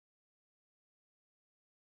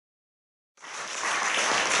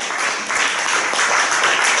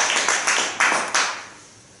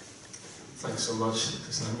so much.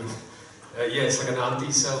 Yeah, it's like an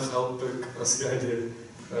anti-self-help book, that's the idea.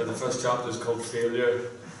 The first chapter is called Failure.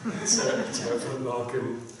 It's about Philip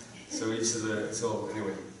Larkin. So each of the, it's all,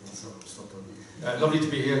 anyway, that's all, stop talking. Lovely to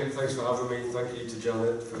be here, thanks for having me. Thank you to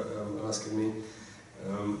Janet for asking me.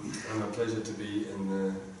 And a pleasure to be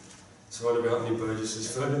in surrounded by Anthony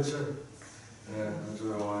Burgess's furniture. I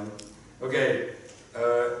don't know why. Okay,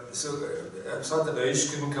 so I'm sad that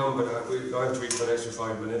Aish couldn't come, but I have to read for an extra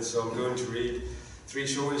 5 minutes, so I'm going to read 3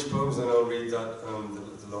 shortish poems, and I'll read that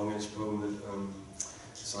the longish poem that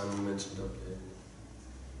Simon mentioned up here.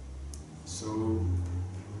 So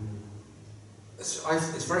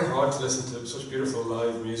it's very hard to listen to such beautiful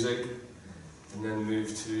live music and then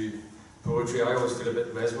move to poetry. I always feel a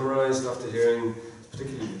bit mesmerised after hearing,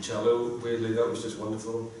 particularly the cello, weirdly, that was just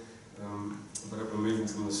wonderful. But we're moving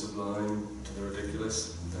from the sublime to the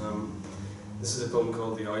ridiculous. This is a poem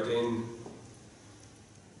called The Outing.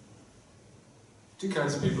 2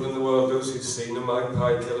 kinds of people in the world, those who've seen a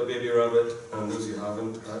magpie kill a baby rabbit and those who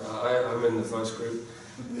haven't. I'm in the first group.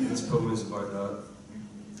 This poem is about that.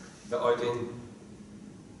 The Outing.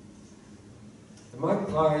 The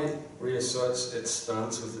magpie reasserts its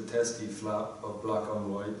stance with a testy flap of black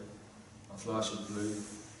on white, a flash of blue.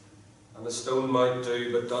 And a stone might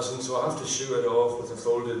do, but doesn't, so I have to shoo it off with a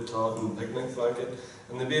folded tartan picnic blanket.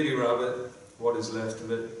 And the baby rabbit, what is left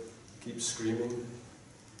of it, keeps screaming.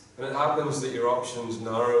 And it happens that your options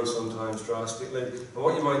narrow sometimes drastically. And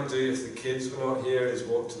what you might do if the kids were not here is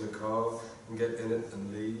walk to the car and get in it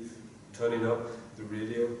and leave, turning up the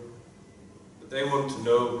radio. But they want to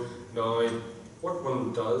know now what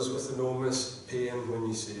one does with enormous pain when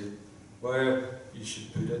you see it, where you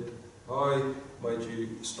should put it, how might you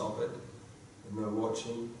stop it. And they're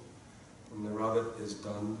watching when the rabbit is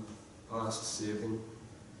done, past saving.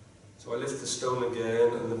 So I lift the stone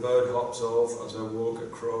again and the bird hops off as I walk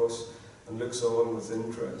across and looks on with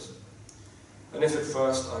interest. And if at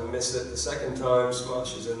first I miss it, the second time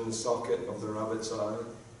smashes in the socket of the rabbit's eye,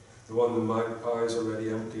 the one the magpie's already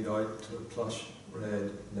emptied out to a plush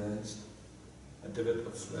red nest, a divot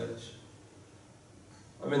of flesh.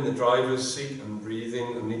 I'm in the driver's seat and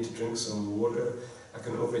breathing and need to drink some water. I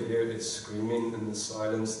can overhear it screaming in the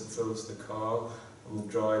silence that fills the car on the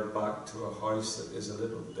drive back to a house that is a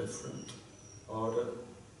little different, harder,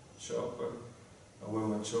 sharper, and where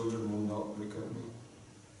my children will not look at me.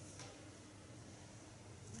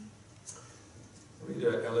 I read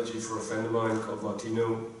an elegy for a friend of mine called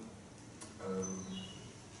Martino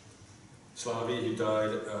Slavi, who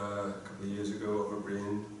died a couple of years ago of a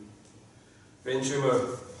brain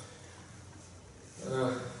tumour.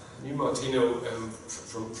 I knew Martino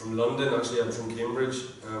from London, actually I'm from Cambridge.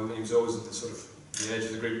 He was always at the sort of the edge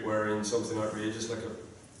of the group wearing something outrageous like a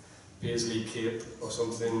paisley cape or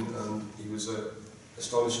something, and he was an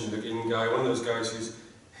astonishing looking guy, one of those guys whose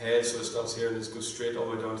head sort of starts here and just goes straight all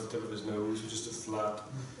the way down to the tip of his nose, just a flat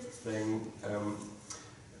thing.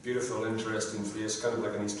 Beautiful, interesting face, kind of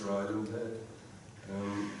like an Easter Island head.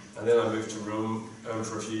 And then I moved to Rome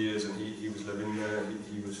for a few years, and he was living there.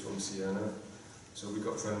 He was from Siena, so we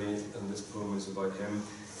got friendly, and this poem is about him.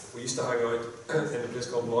 We used to hang out in a place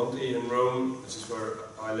called Monte in Rome, which is where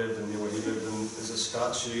I lived and near where he lived, and there's a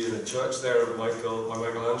statue in a church there of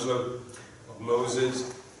Michelangelo, of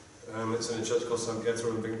Moses. It's in a church called San Pietro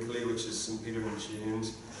in Vincoli, which is St. Peter in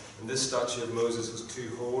chains. And this statue of Moses has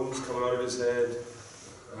 2 horns coming out of his head.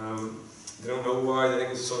 They don't know why. I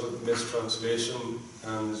think it's a sort of mistranslation.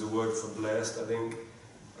 There's a word for blessed, I think,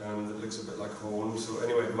 that looks a bit like horns. So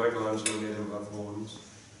anyway, Michelangelo made him have horns.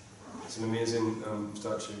 It's an amazing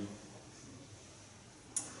statue.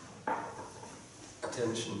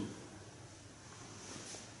 Attention.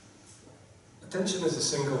 Attention is a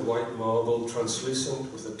single white marble,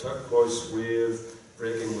 translucent with a turquoise wave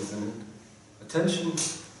breaking within it. Attention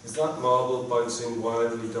is that marble bouncing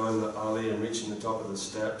wildly down the alley and reaching the top of the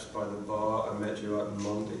steps by the bar I met you at in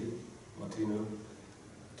Monte, Martino,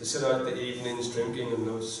 to sit out the evenings drinking in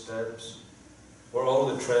those steps, where all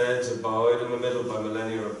the treads are bowed in the middle by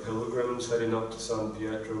millennia of pilgrims heading up to San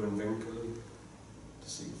Pietro in Vincoli to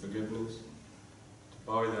seek forgiveness, to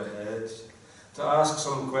bow their heads, to ask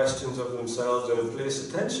some questions of themselves and in place.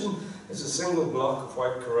 Attention is a single block of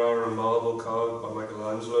white Carrara marble carved by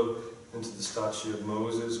Michelangelo into the statue of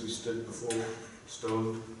Moses we stood before,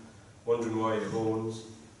 stoned, wondering why he horns.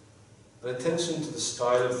 And attention to the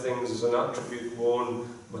style of things is an attribute worn,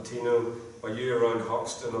 Martino, by you around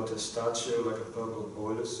Hoxton or to a statue like a purple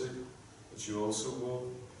boiler suit, which you also wore.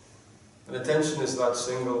 And attention is that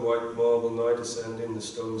single white marble now descending the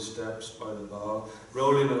stone steps by the bar,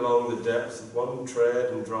 rolling along the depth of one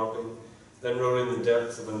tread and dropping, then rolling the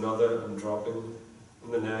depth of another and dropping,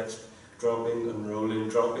 and the next, dropping and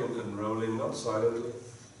rolling, not silently,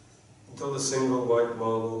 until the single white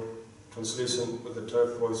marble, translucent with a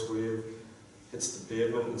turquoise wave, hits the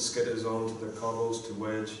pavement and skitters onto the cobbles to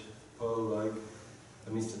wedge, pearl-like,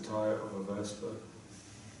 beneath the tyre of a Vespa.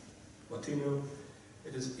 Martino,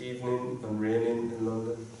 it is evening and raining in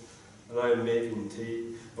London, and I am making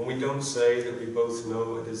tea, and we don't say that we both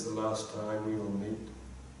know it is the last time we will meet.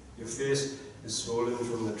 Your face is swollen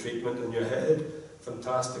from the treatment, and your head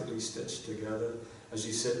fantastically stitched together as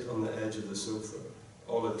you sit on the edge of the sofa,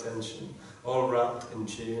 all attention, all wrapped in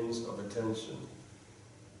chains of attention.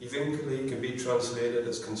 Evincally can be translated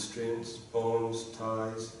as constraints, bonds,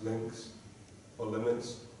 ties, links, or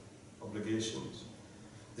limits, obligations.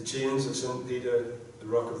 The chains of St. Peter, the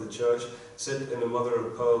rock of the church, sit in a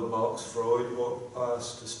mother-of-pearl box. Freud walked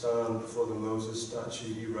past to stand before the Moses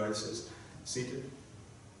statue. He writes as seated.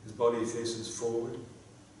 His body faces forward.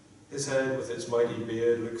 His head, with its mighty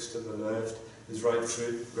beard, looks to the left. His right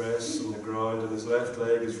foot rests on the ground, and his left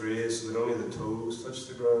leg is raised so that only the toes touch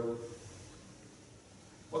the ground.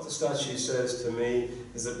 What the statue says to me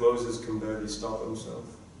is that Moses can barely stop himself,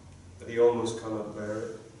 that he almost cannot bear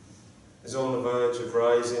it, is on the verge of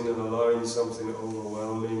rising and allowing something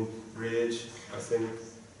overwhelming, rage, I think,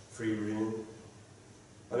 free rein.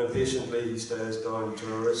 And impatiently he stares down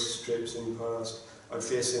tourists traipsing past,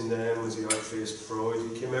 outfacing them as he outfaced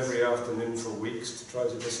Freud. He came every afternoon for weeks to try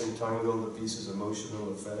to disentangle the piece's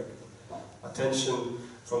emotional effect. Attention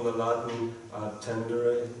from the Latin ad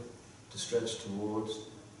tendere, to stretch towards,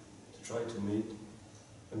 to try to meet.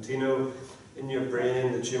 And Tino, in your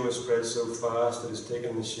brain the tumour spreads so fast it has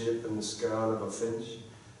taken the shape and the scan of a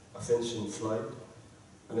finch in flight,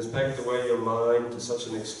 and has pecked away your mind to such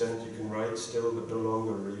an extent you can write still but no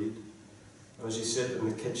longer read. And as you sit in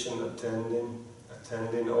the kitchen attending,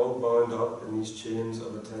 all bound up in these chains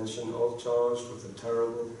of attention, all charged with a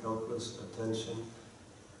terrible, helpless attention.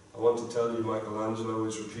 I want to tell you Michelangelo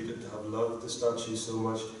is reputed to have loved the statue so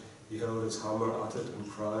much he held his hammer at it and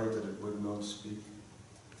cried that it would not speak.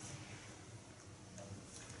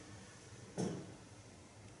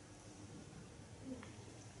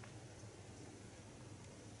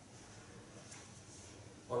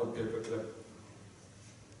 On a paperclip.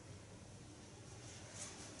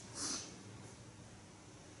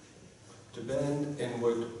 To bend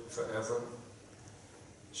inward forever,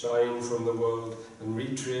 shine from the world and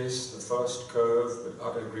retrace the first curve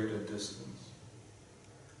but at a greater distance,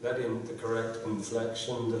 letting the correct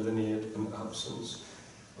inflection delineate an absence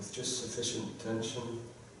with just sufficient tension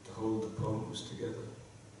to hold the poems together.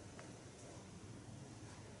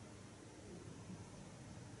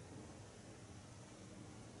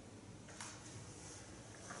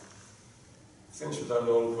 Finish with that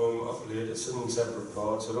long poem up late. It's in separate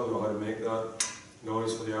parts. I don't know how to make that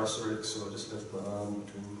noise for the asterisks, so I'll just lift my hand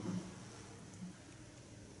between them.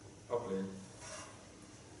 Up late.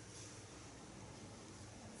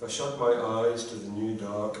 If I shut my eyes to the new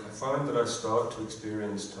dark, I find that I start to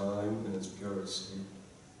experience time in its purest state.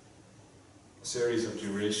 A series of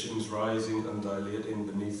durations rising and dilating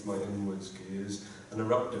beneath my inwards gaze, an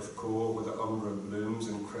eruptive core where the umbra blooms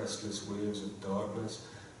in crestless waves of darkness,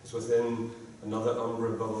 as within another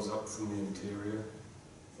umbra bubbles up from the interior,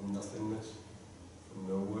 from nothingness, from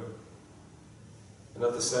nowhere. And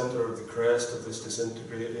at the centre of the crest of this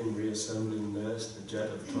disintegrating, reassembling nest, the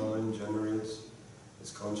jet of time generates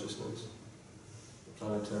its consciousness, the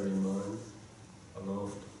planetary mind,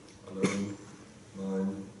 aloft, alone,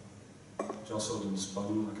 mind, jostled and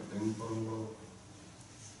spun like a ping pong ball.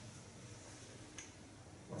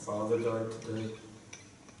 My father died today.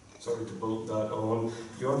 Sorry to bolt that on. Do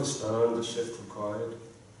you understand the shift required?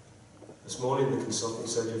 This morning the consultant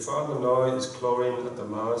said, your father now is clawing at the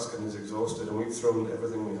mask and is exhausted, and we've thrown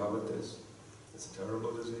everything we have at this. It's a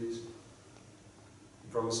terrible disease.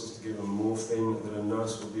 He promises to give him morphine and that a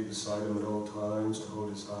nurse will be beside him at all times to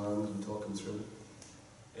hold his hand and talk him through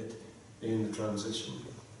it. It being the transition,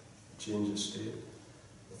 the change of state,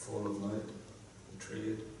 the fall of light, the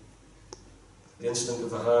trade. The instant of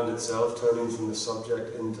the hand itself turning from the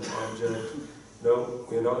subject into object. No,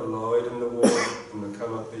 we are not allowed in the war, and there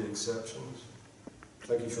cannot be exceptions.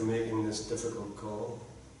 Thank you for making this difficult call.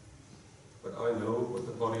 But I know what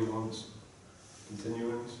the body wants.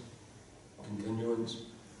 Continuance, continuance,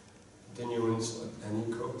 continuance at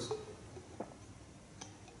any cost.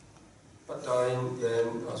 But dying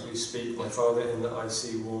then, as we speak, my father in the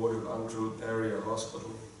IC ward of Antrim Area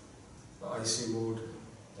Hospital. The IC ward,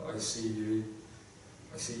 the ICU.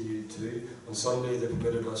 I see you too. On Sunday they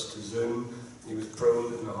permitted us to Zoom. He was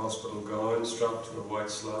prone in a hospital gown, strapped to a white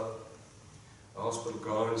slab. The hospital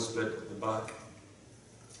gown split at the back,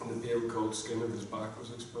 and the pale cold skin of his back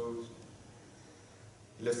was exposed.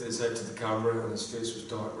 He lifted his head to the camera and his face was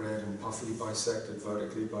dark red and puffy, bisected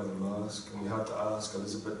vertically by the mask, and we had to ask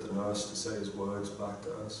Elizabeth the nurse to say his words back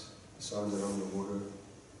to us. He sounded underwater.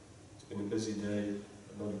 It's been a busy day,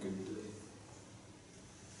 but not a good day.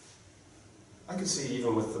 I could see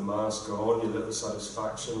even with the mask on, your little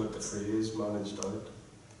satisfaction with the phrase managed out.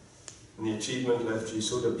 And the achievement left you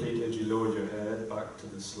so depleted you lowered your head back to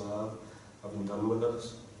the slab, having done with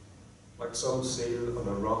us. Like some seal on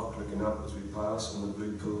a rock looking up as we pass on the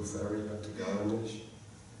Blue Pool ferry out to Garnish.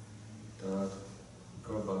 Dad,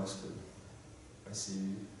 poor bastard, I see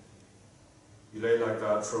you. You lay like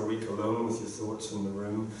that for a week alone with your thoughts in the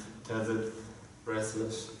room, tethered,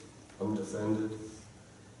 breathless, undefended.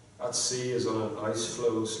 At sea as on an ice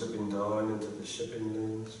floe slipping down into the shipping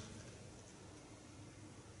lanes.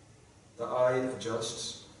 The eye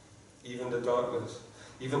adjusts, even to darkness,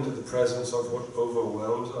 even to the presence of what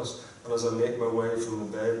overwhelms us, and as I make my way from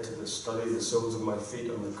the bed to the study, the soles of my feet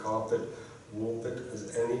on the carpet warp it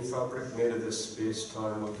as any fabric made of this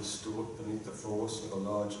space-time will distort beneath the force of a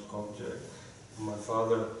large object. And my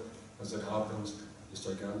father, as it happens, is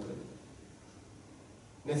gigantic.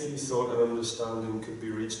 And if you thought an understanding could be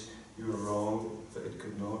reached, you were wrong, for it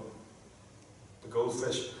could not. The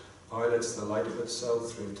goldfish pilots the light of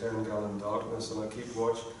itself through a 10-gallon darkness, and I keep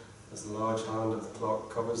watch as the large hand of the clock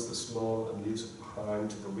covers the small and leaves it behind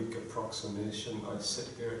to the weak approximation I sit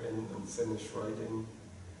here in and finish writing.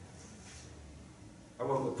 I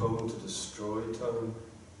want the poem to destroy time.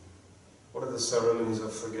 What are the ceremonies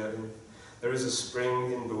of forgetting? There is a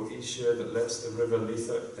spring in Boeotia that lets the river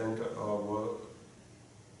Lethe enter our world.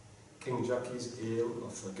 King Jackie's ale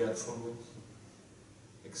of forgetfulness,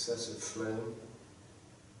 excessive flame.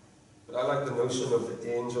 But I like the notion of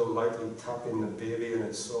the angel lightly tapping the baby in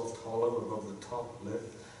its soft hollow above the top lip,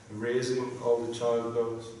 erasing all the child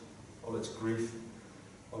knows, all its grief,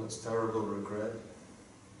 all its terrible regret,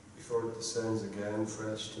 before it descends again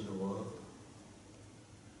fresh to the world.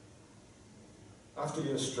 After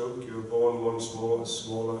your stroke, you were born once more, a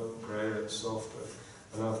smaller, greyer, softer,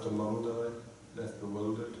 and after Mum died, left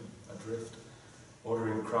bewildered, adrift,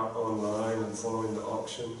 ordering crap online and following the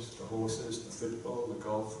auctions, the horses, the football, the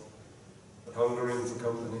golf, but hungering for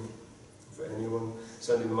company, for anyone,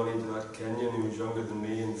 sending money to that Kenyan who was younger than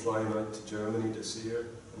me and flying out to Germany to see her,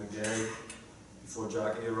 and again, before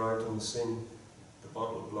Jackie arrived on the scene, the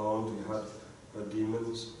bottle blonde who had her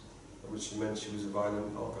demons, by which she meant she was a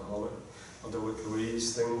violent alcoholic, although with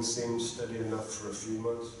Louise things seemed steady enough for a few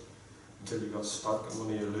months, until you got stuck in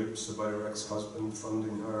one of your loops about her ex-husband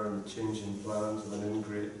funding her and the changing plans of an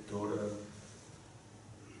ingrate daughter.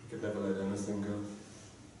 You could never let anything go.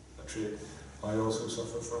 A trait I also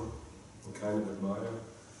suffer from, and kind of admire,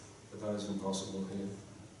 but that is impossible here.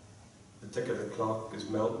 The tick of the clock is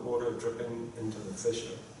meltwater dripping into the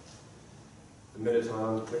fissure. The minute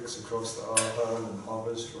hand clicks across the hour hand and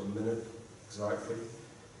hovers for a minute, exactly.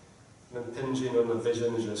 And impinging on the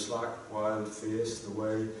vision is your slack, wild face, the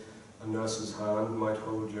way a nurse's hand might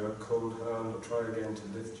hold your cold hand or try again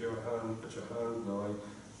to lift your hand, but your hand now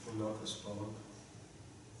will not respond.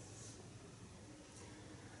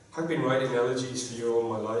 I've been writing elegies for you all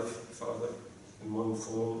my life, Father, in one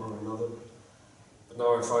form or another. But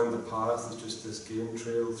now I find the path is just this game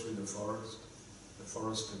trail through the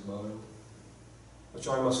forested mind, which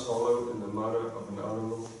I must follow in the manner of an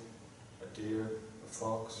animal, a deer, a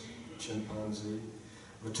fox, a chimpanzee,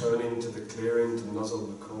 returning to the clearing to nuzzle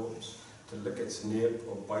the corpse, to lick its nape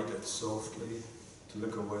or bite it softly, to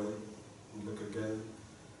look away and look again,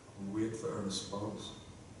 and wait for a response.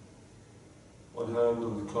 One hand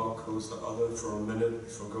on the clock holds the other for a minute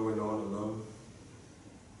before going on alone.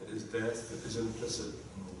 It is death that is implicit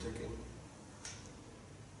in the ticking.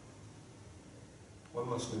 One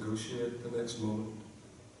must negotiate the next moment.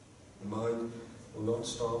 The mind will not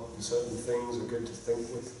stop, and certain things are good to think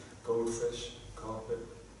with: goldfish, carpet,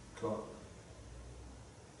 clock.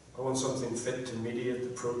 I want something fit to mediate the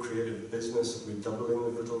procreative business of redoubling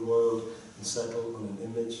the little world and settle on an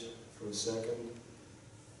image for a second,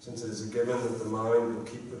 since it is a given that the mind will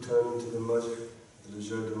keep returning to the magic, the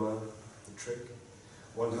jeu de main, the trick,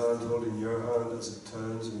 one hand holding your hand as it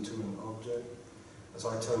turns into an object, as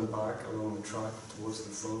I turn back along the track towards the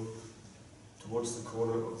phone, towards the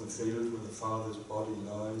corner of the field where the father's body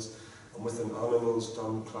lies, and with an animal's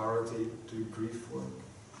dumb clarity do grief work.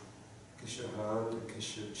 Kiss your hand and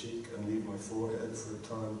kiss your cheek and leave my forehead for a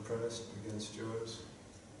time pressed against yours.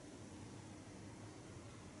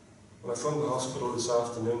 When I phoned the hospital this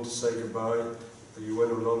afternoon to say goodbye, that you were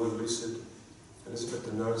no longer lucid, Elizabeth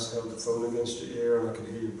the nurse held the phone against your ear and I could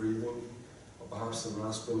hear you breathing, or perhaps the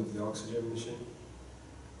rasping of the oxygen machine,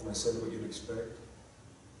 and I said what you'd expect.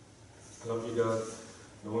 I love you, Dad.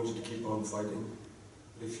 I want you to keep on fighting.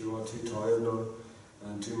 But if you are too tired now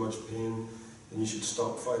and too much pain, then you should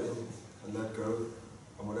stop fighting and let go.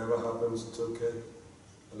 And whatever happens, it's okay.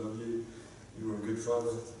 I love you. You were a good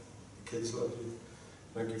father. The kids love you.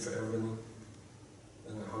 Thank you for everything.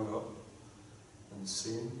 And I hung up and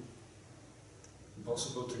seen.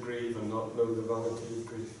 Impossible to grieve and not know the vanity of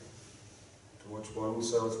grief. To watch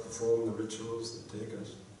oneself perform the rituals that take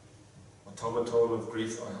us. Automaton of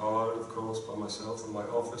grief I hired, of course, by myself in my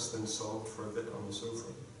office, then sobbed for a bit on the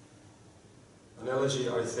sofa. An elegy,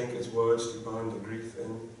 I think, is words to bind a grief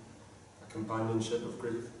in, a companionship of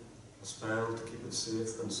grief, a spell to keep it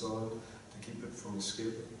safe and sound, to keep it from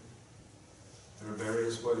escaping. There are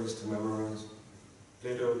various ways to memorize.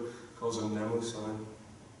 Plato calls a mnemosyne.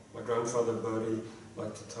 My grandfather Bertie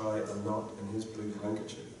liked to tie a knot in his blue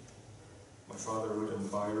handkerchief. My father wrote in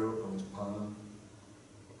biro on his palm.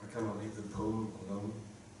 I cannot leave the poem alone.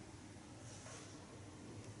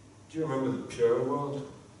 Do you remember the pure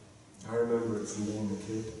world? I remember it from being a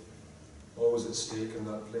kid. Always at stake in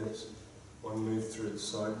that place. One moved through it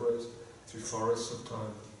sideways, through forests of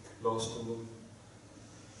time, lost in them.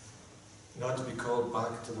 It had to be called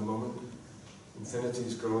back to the moment.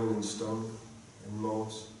 Infinities growing in stone, in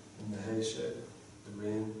moss, in the hay shed, the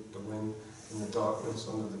rain, the wind, in the darkness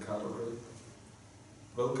under the cattle grate.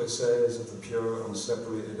 Rilke says of the pure,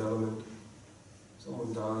 unseparated element,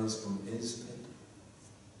 someone dies and is it.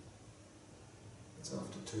 It's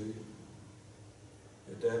after 2.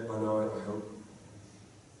 You're dead by now, I hope.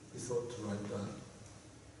 We thought to write that.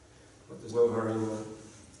 But there's no hurry now,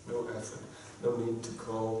 no effort, no need to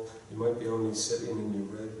call. You might be only sitting in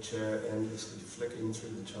your red chair, endlessly flicking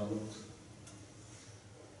through the channels.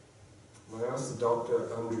 When I asked the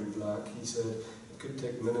doctor, Andrew Black, he said, it could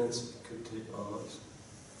take minutes, it could take hours.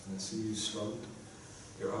 And I see you slumped,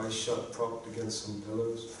 your eyes shut, propped against some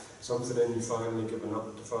pillows, something in you finally given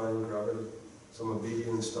up, defying gravity, some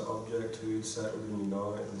obedience to object who had settled in you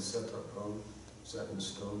now in the set-up home, set in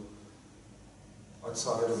stone.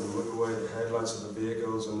 Outside on the motorway, the headlights of the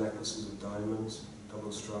vehicles are necklaces of diamonds,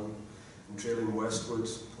 double-strung, and trailing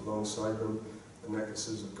westwards, alongside them, the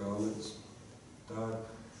necklaces of garnets. Dad,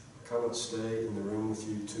 I cannot stay in the room with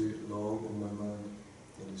you too long in my mind.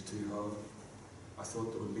 It is too hard. I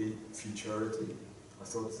thought there would be futurity. I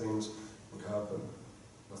thought things would happen.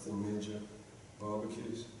 Nothing major.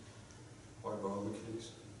 Barbecues. Why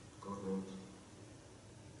barbecues? God knows.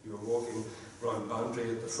 You were walking round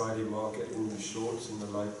Bantry at the Friday market in your shorts in the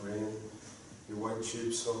light rain, your white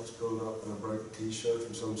tube socks pulled up and a bright t-shirt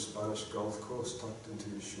from some Spanish golf course tucked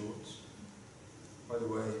into your shorts. By the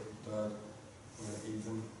way, Dad, we're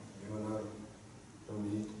even, you and I. No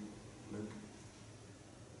need. Look.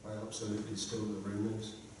 How absolutely still the room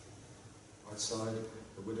is. Outside,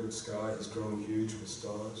 the widowed sky has grown huge with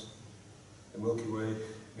stars. The Milky Way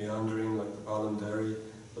meandering like the Ballandary,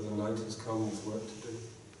 but the night has come with work to do.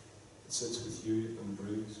 It sits with you and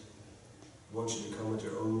breathes. It wants you to come at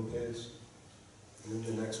your own pace. And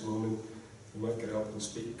in the next moment, you might get up and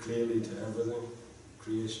speak clearly to everything.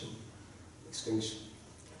 Creation,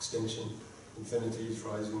 extinction, infinities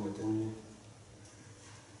rising within you.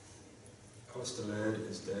 Alistair Laird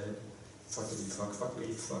is dead. Fuckity fuck,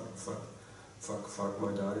 fuckity fuck, fuck, fuck, fuck,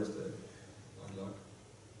 my dad is dead. Bad luck.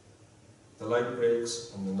 The light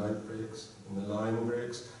breaks, and the night breaks, and the line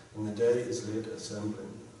breaks, and the day is late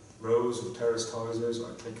assembling. Rows of terraced houses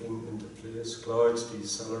are clicking into place, clouds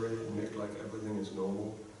decelerate and make like everything is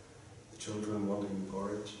normal. The children wanting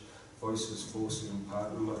porridge, voices forcing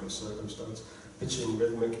pattern out of circumstance, pitching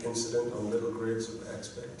rhythmic incident on little grades of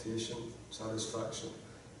expectation, satisfaction,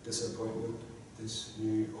 disappointment, this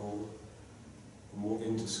new all. And walk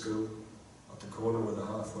into school, at the corner where the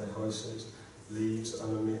halfway house is, leaves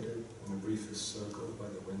animated in the briefest circle by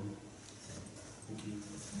the wind. Thank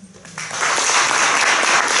you.